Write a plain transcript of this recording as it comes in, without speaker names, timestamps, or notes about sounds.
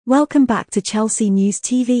Welcome back to Chelsea News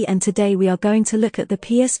TV, and today we are going to look at the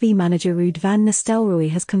PSV manager Ruud van Nistelrooy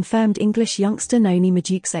has confirmed English youngster Noni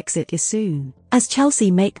Madueke's exit is soon, as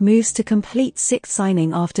Chelsea make moves to complete sixth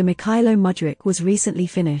signing after Noni Madueke was recently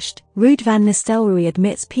finished. Ruud van Nistelrooy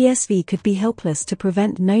admits PSV could be helpless to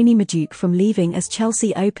prevent Noni Madueke from leaving as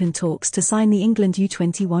Chelsea open talks to sign the England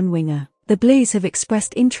U21 winger. The Blues have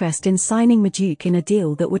expressed interest in signing Madueke in a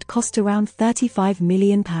deal that would cost around £35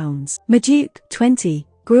 million. Madueke, 20,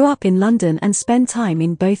 grew up in London and spent time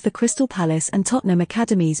in both the Crystal Palace and Tottenham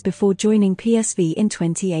academies before joining PSV in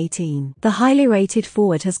 2018. The highly rated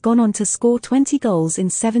forward has gone on to score 20 goals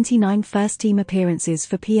in 79 first-team appearances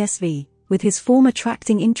for PSV, with his form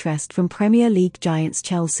attracting interest from Premier League giants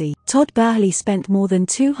Chelsea. Todd Boehly spent more than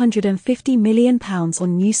 £250 million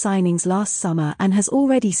on new signings last summer and has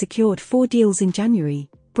already secured 4 deals in January,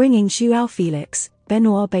 bringing João Felix,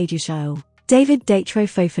 Benoit Badiashile, David Datro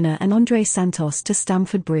Fofana and Andre Santos to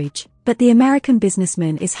Stamford Bridge. But the American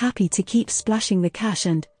businessman is happy to keep splashing the cash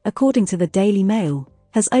and, according to the Daily Mail,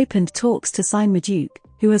 has opened talks to sign Madueke,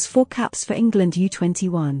 who has 4 caps for England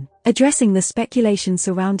U21. Addressing the speculation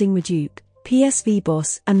surrounding Madueke, PSV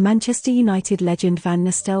boss and Manchester United legend Van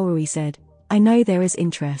Nistelrooy said, "I know there is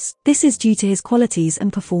interest. This is due to his qualities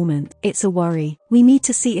and performance. It's a worry. We need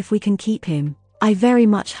to see if we can keep him. I very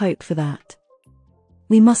much hope for that.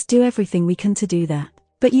 We must do everything we can to do that.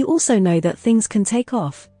 But you also know that things can take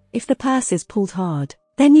off. If the purse is pulled hard,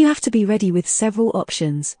 then you have to be ready with several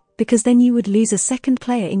options, because then you would lose a second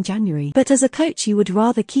player in January. But as a coach you would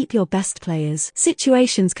rather keep your best players.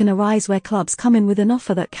 Situations can arise where clubs come in with an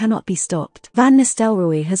offer that cannot be stopped." Van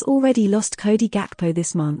Nistelrooy has already lost Cody Gakpo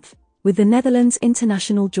this month, with the Netherlands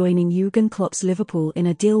international joining Jurgen Klopp's Liverpool in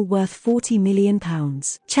a deal worth £40 million.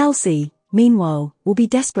 Chelsea, meanwhile, will be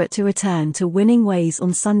desperate to return to winning ways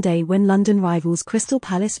on Sunday when London rivals Crystal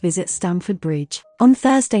Palace visit Stamford Bridge. On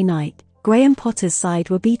Thursday night, Graham Potter's side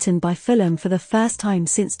were beaten by Fulham for the first time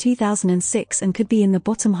since 2006 and could be in the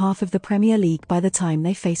bottom half of the Premier League by the time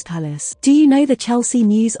they face Palace. Do you know the Chelsea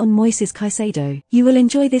news on Moises Caicedo? You will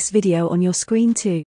enjoy this video on your screen too.